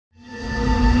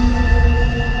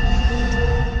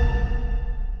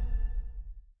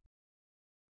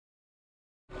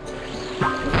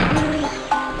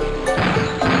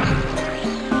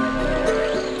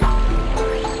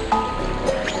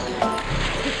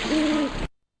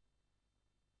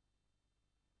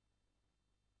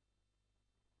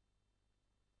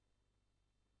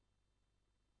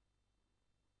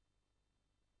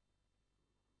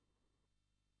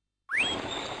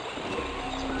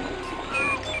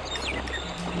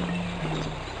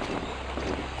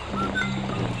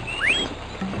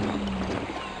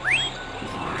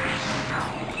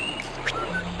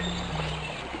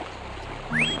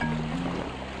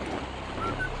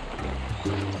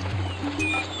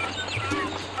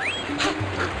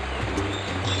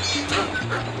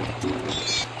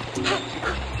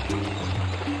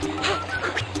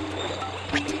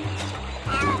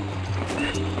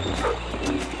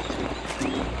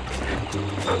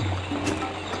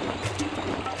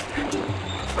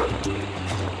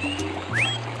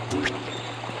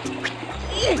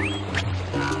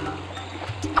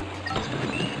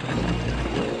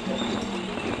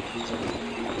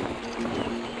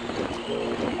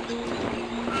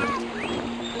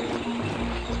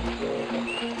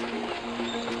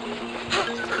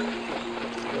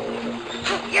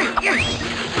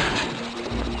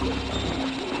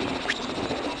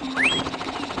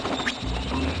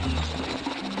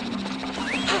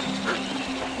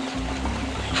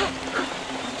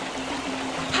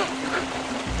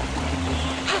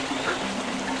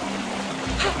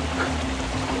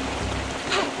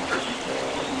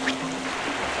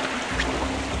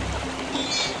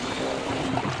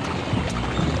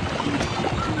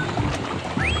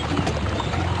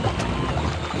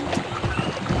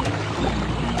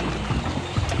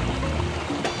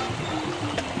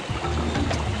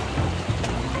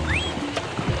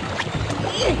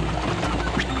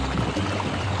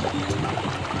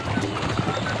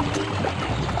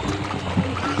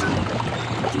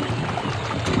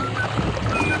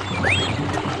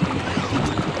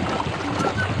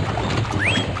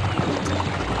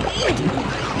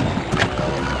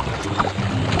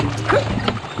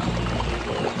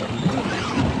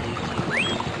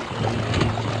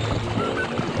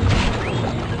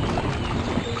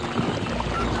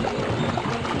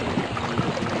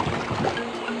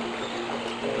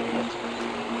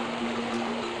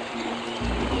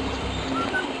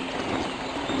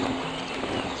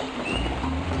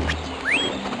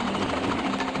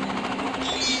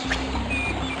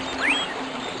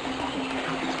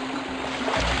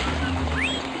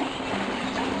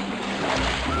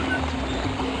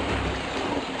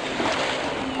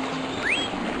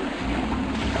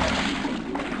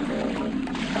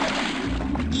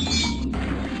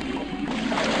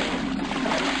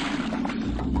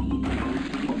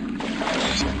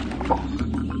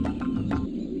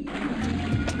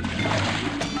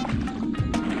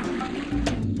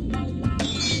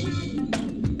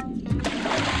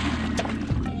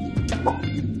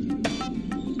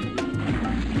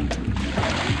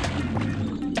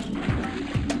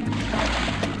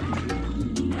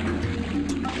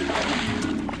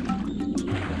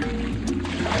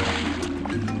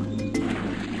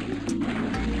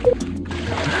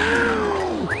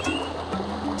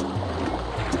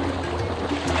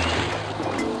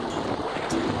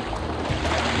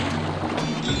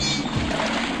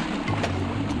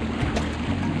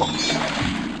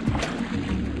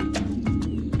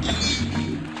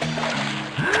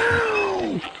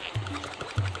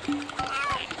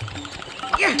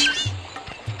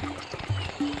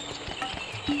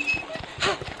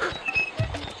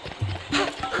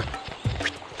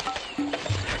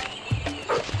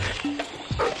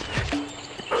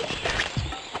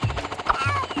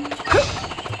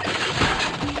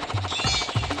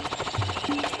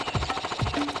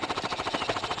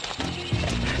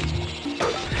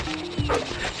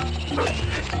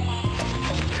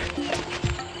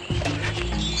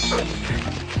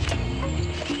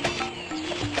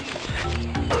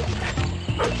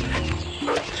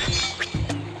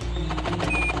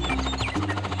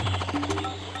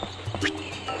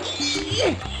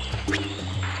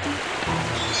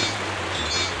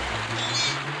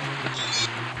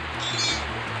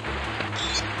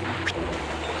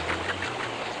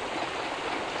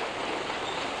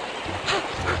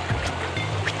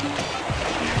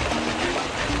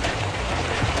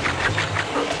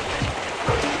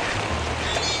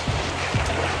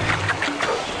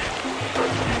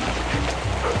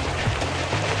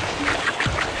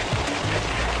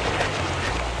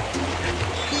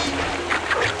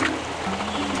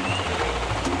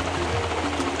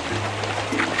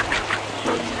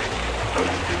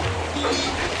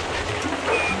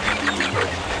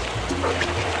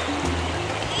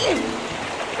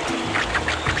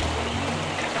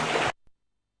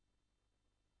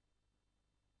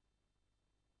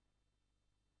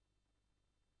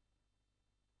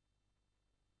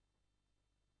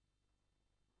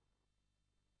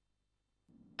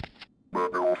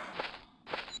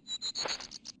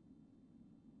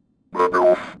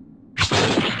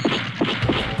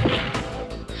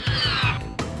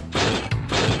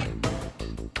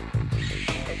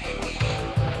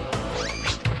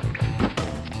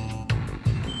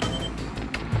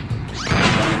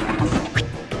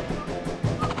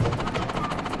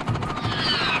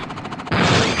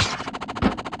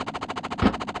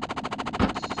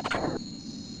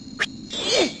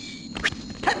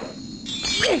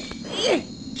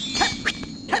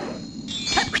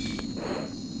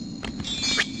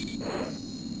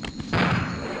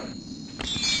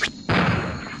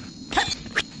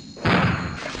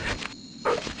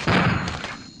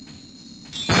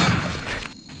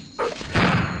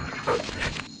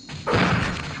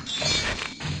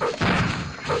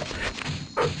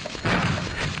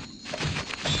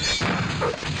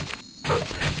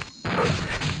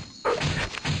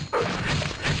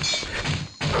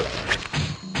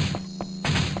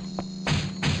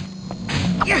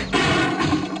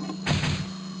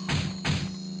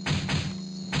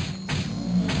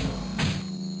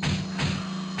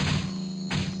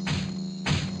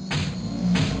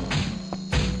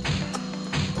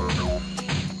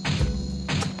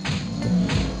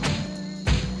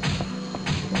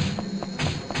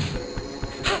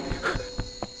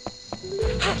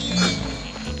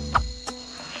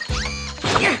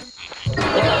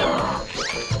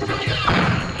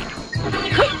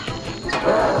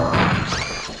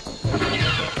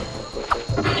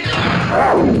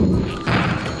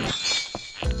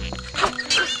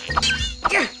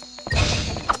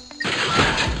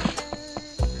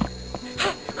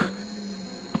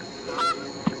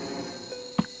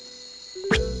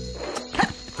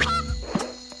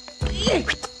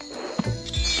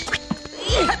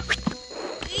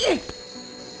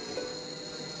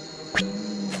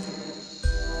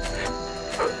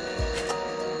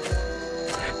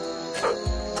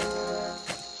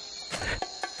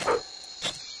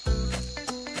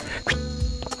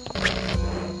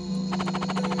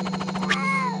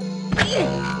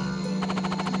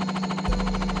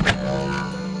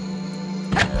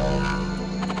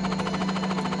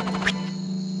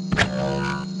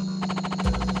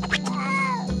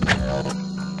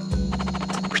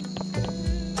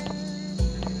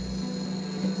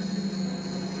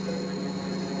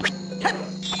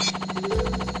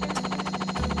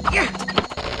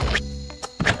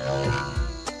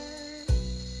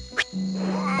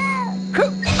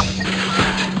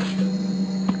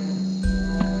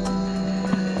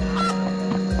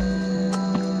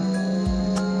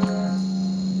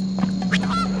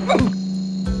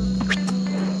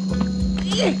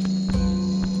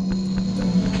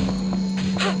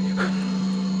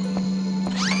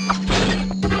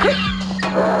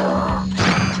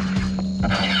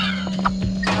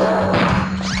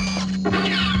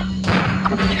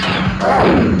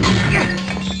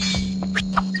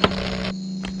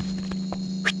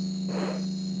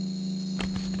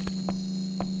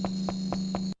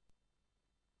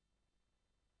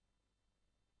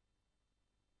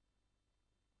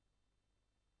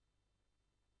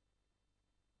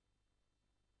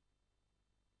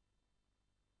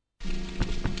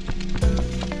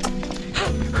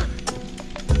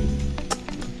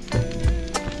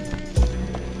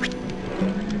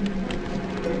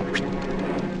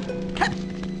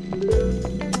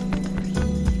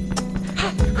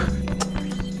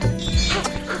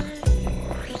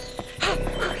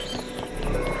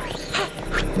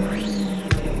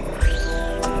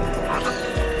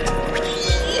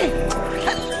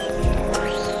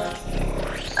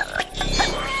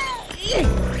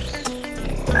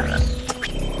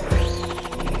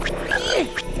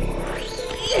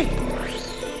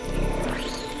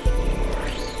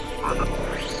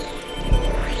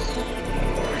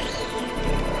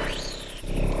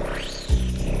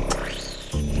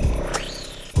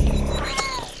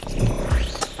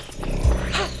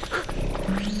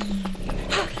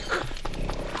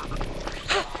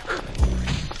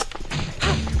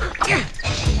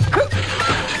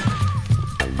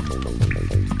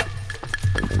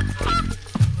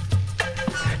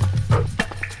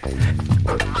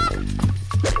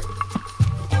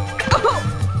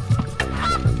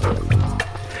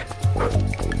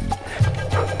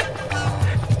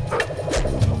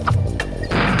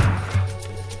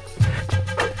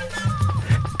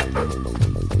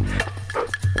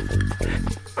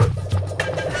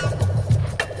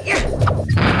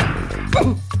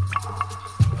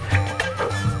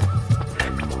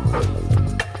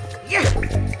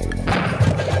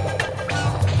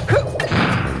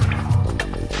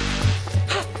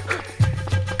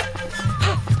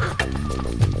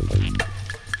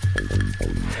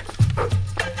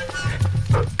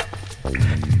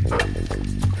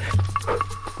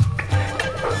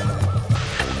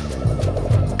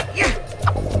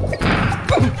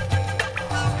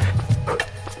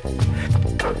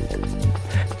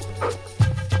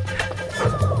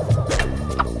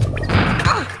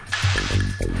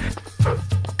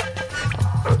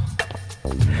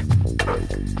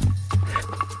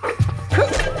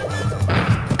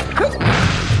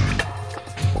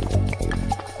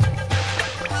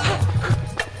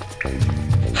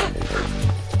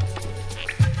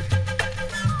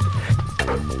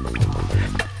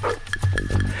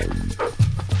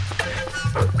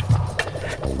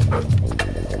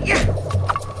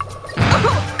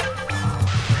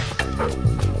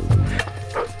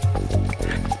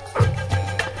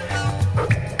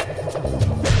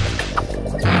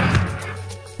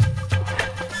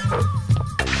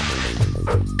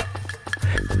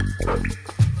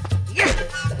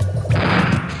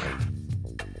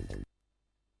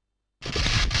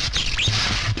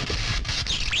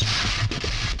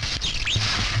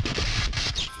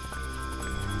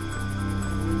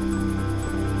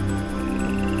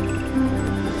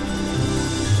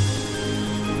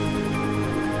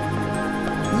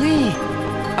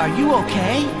Are you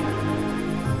okay?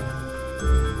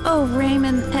 Oh,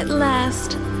 Rayman, at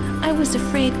last. I was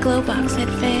afraid Glowbox had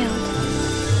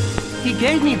failed. He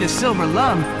gave me the silver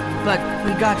lump, but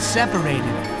we got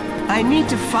separated. I need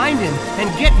to find him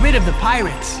and get rid of the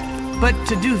pirates. But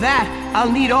to do that,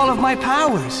 I'll need all of my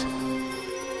powers.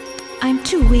 I'm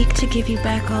too weak to give you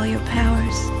back all your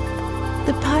powers.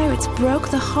 The pirates broke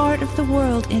the heart of the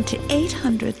world into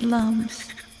 800 lumps.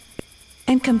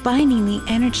 And combining the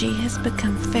energy has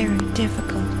become very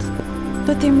difficult.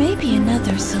 But there may be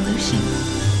another solution.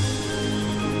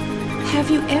 Have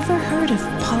you ever heard of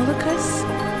Polycus?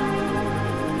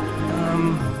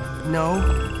 No.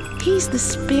 He's the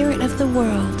spirit of the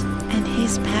world, and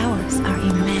his powers are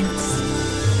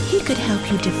immense. He could help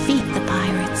you defeat the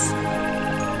pirates.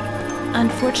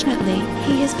 Unfortunately,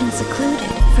 he has been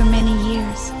secluded for many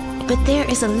years. But there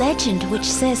is a legend which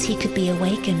says he could be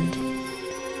awakened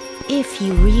if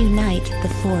you reunite the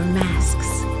four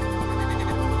masks.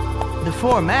 The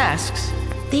four masks?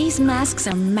 These masks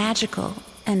are magical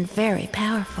and very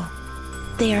powerful.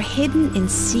 They are hidden in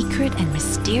secret and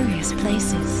mysterious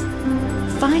places.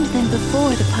 Find them before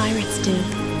the pirates do.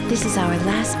 This is our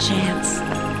last chance.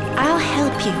 I'll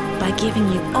help you by giving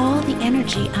you all the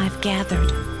energy I've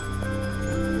gathered.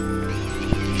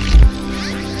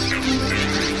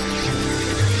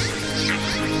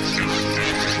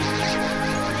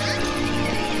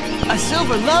 A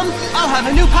silver lump? I'll have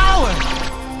a new power!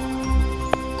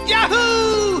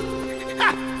 Yahoo!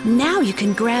 Ha! Now you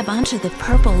can grab onto the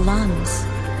purple lumps.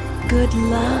 Good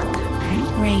luck,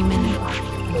 Rayman.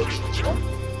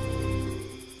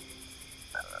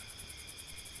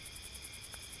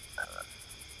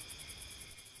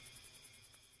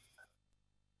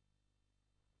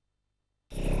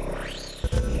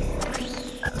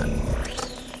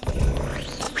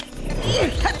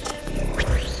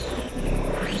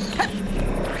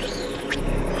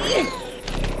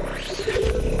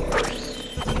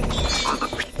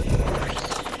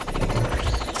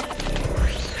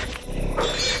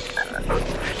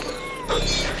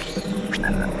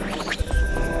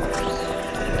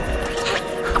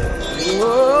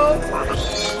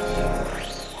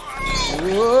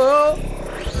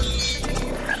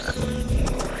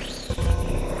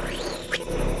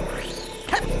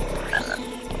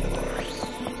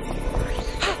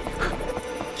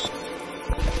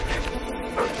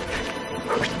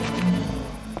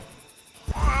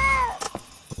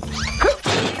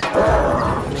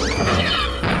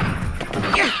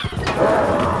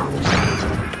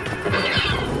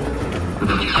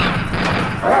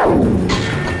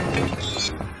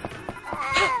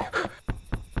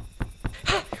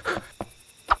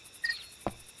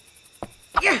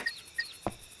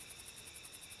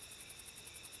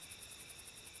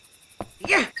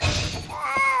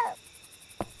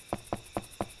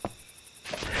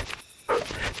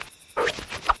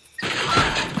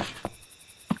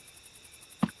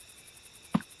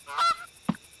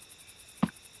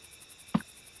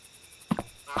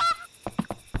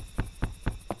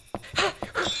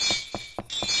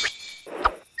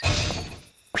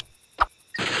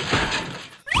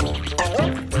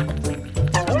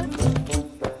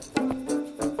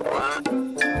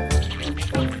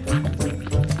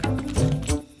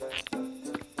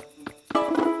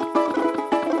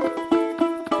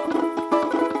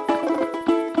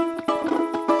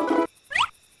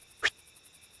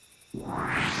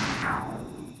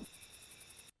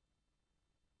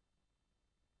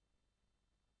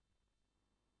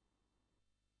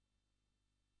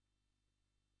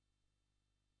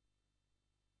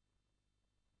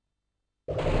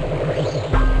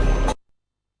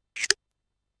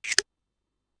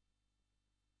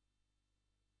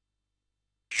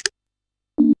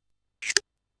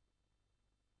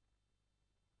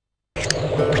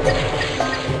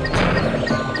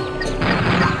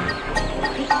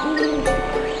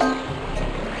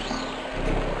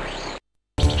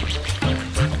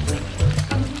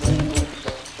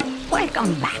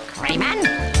 Welcome back, Rayman.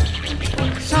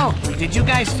 So, did you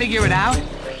guys figure it out?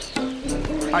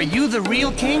 Are you the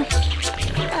real king?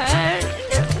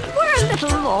 We're a little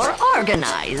little more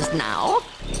organized now.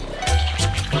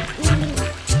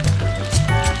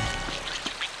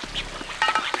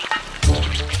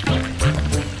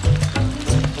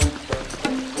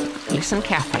 Listen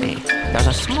carefully. There's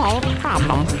a small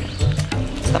problem.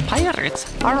 The pirates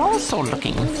are also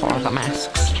looking for the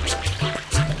masks.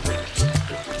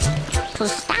 To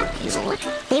stop you,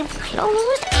 they've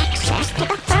closed access to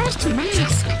the first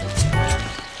mask.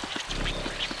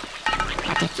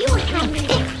 But if you have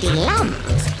 50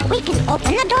 lumps, we can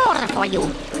open the door for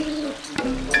you.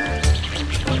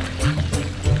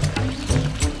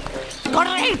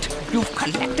 Great! You've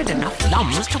collected enough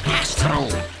lums to pass through.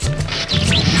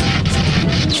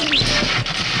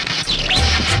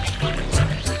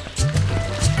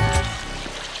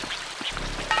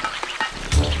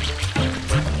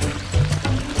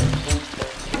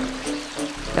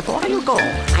 Before you go,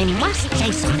 I must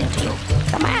say something to you.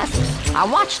 The masks are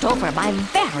watched over by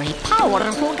very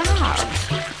powerful guards.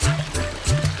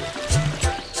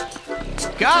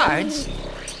 Guards?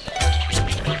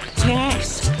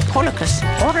 Yes, Polycus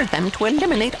ordered them to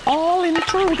eliminate all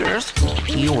intruders.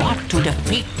 You ought to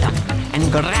defeat them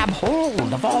and grab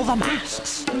hold of all the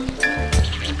masks.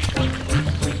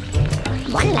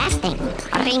 One last thing.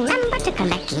 Remember to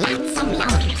collect lots of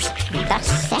lumps. The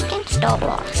second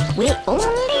door will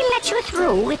only let you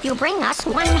through if you bring us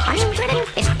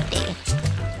 150.